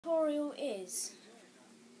Tutorial is,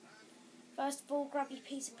 first of all, grab your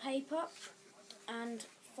piece of paper and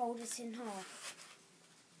fold it in half.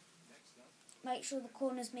 Make sure the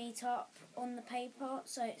corners meet up on the paper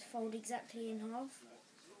so it's folded exactly in half.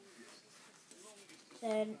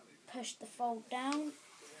 Then push the fold down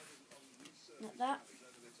like that.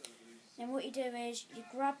 Then what you do is you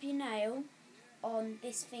grab your nail on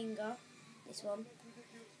this finger, this one,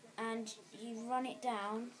 and you run it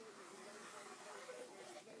down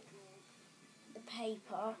the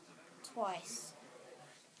paper twice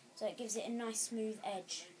so it gives it a nice smooth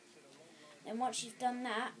edge. Then once you've done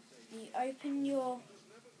that, you open your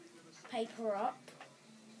paper up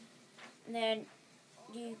and then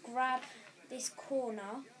you grab this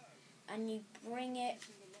corner and you bring it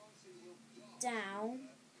down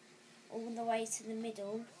all the way to the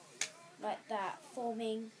middle like that,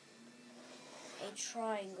 forming a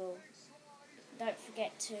triangle. Don't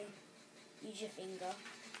forget to use your finger,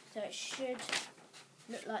 so it should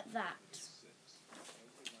look like that.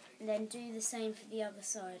 And then do the same for the other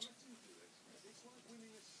side.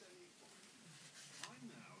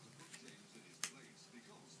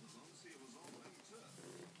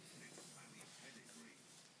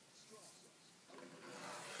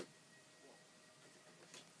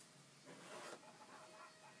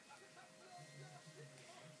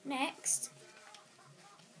 Next,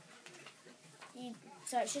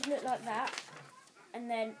 so it should look like that, and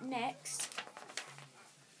then next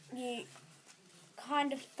you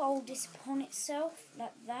kind of fold this upon itself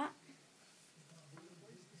like that.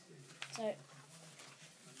 So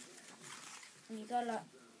you go like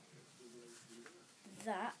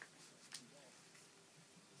that,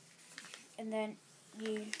 and then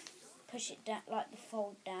you push it down like the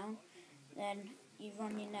fold down, then you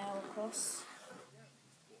run your nail across.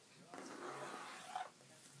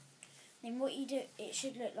 Then what you do, it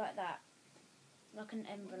should look like that, like an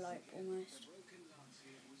envelope almost.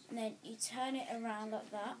 And then you turn it around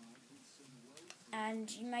like that,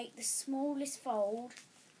 and you make the smallest fold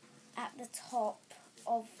at the top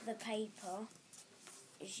of the paper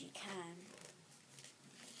as you can.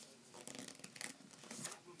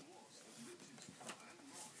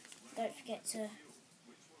 Don't forget to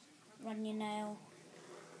run your nail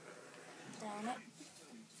down it,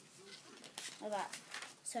 like that.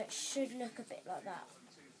 So it should look a bit like that.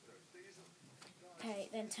 Okay,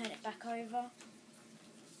 then turn it back over.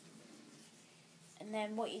 And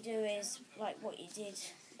then what you do is, like what you did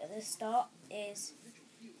at the start, is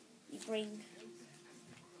you bring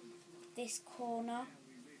this corner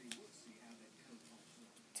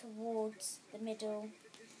towards the middle,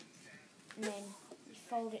 and then you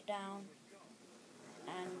fold it down,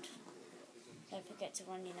 and don't forget to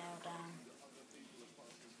run your nail down.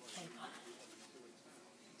 Paper.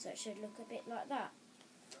 So it should look a bit like that.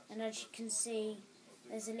 And as you can see,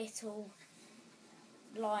 there's a little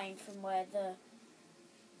line from where the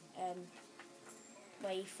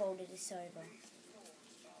where you folded this over.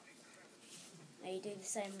 Now you do the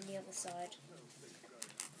same on the other side.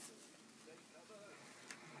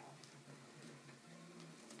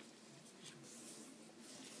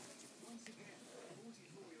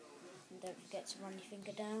 And don't forget to run your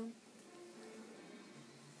finger down.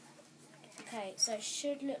 Okay, so it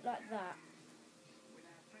should look like that.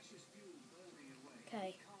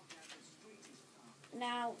 Okay.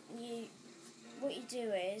 Now what you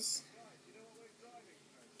do is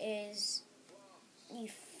you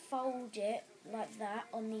fold it like that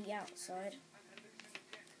on the outside,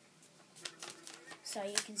 so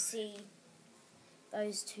you can see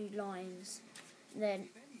those two lines. And then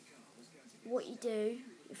what you do,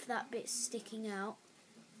 if that bit's sticking out,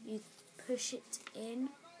 you push it in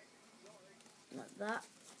like that.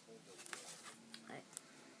 Right.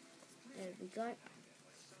 There we go.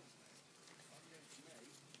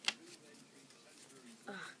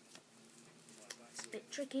 It's a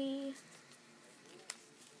bit tricky.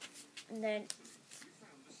 And then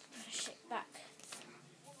push it back.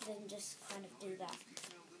 Then just kind of do that.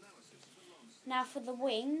 Now for the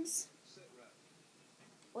wings,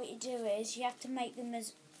 what you do is you have to make them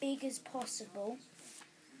as big as possible,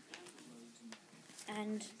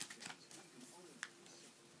 and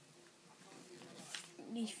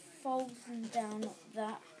you fold them down like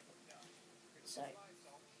that. So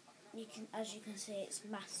you can, as you can see, it's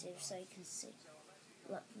massive, so you can see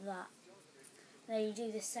like that. Then you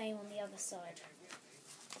do the same on the other side,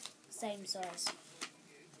 same size.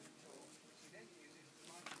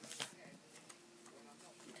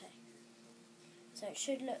 Okay, so it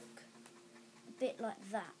should look a bit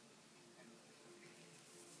like that.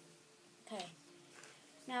 Okay,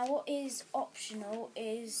 now what is optional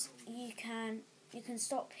is you can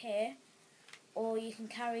stop here or you can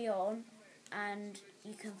carry on and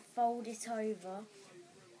you can fold it over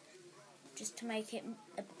just to make it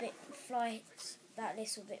a bit fly that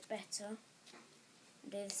little bit better.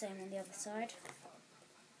 Do the same on the other side.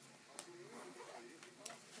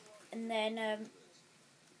 And then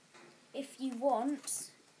if you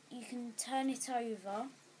want, you can turn it over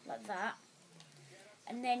like that,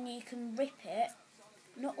 and then you can rip it,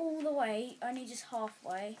 not all the way, only just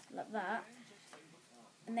halfway, like that,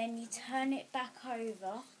 and then you turn it back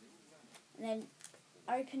over, and then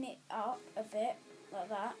open it up a bit, like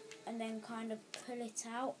that, and then kind of pull it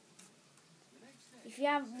out. If you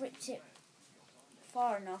haven't ripped it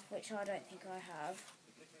far enough, which I don't think I have,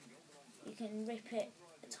 you can rip it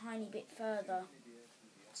a tiny bit further.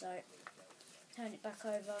 So, turn it back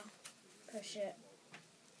over, push it,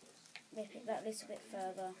 rip it that little bit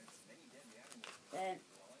further, then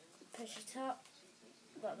push it up,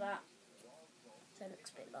 like that, so it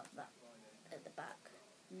looks a bit like that at the back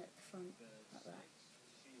and at the front, like that.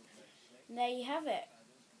 And there you have it.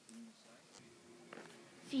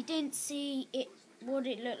 If you didn't see it, what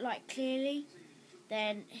it looked like clearly,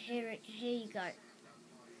 then here you go.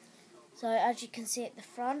 So as you can see at the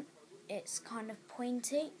front, it's kind of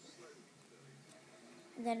pointy.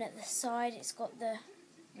 And then at the side, it's got the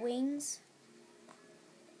wings,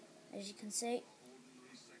 as you can see.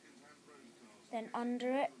 Then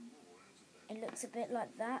under it, it looks a bit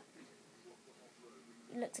like that.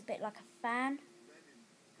 It looks a bit like a fan.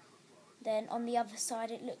 Then on the other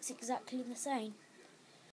side, it looks exactly the same.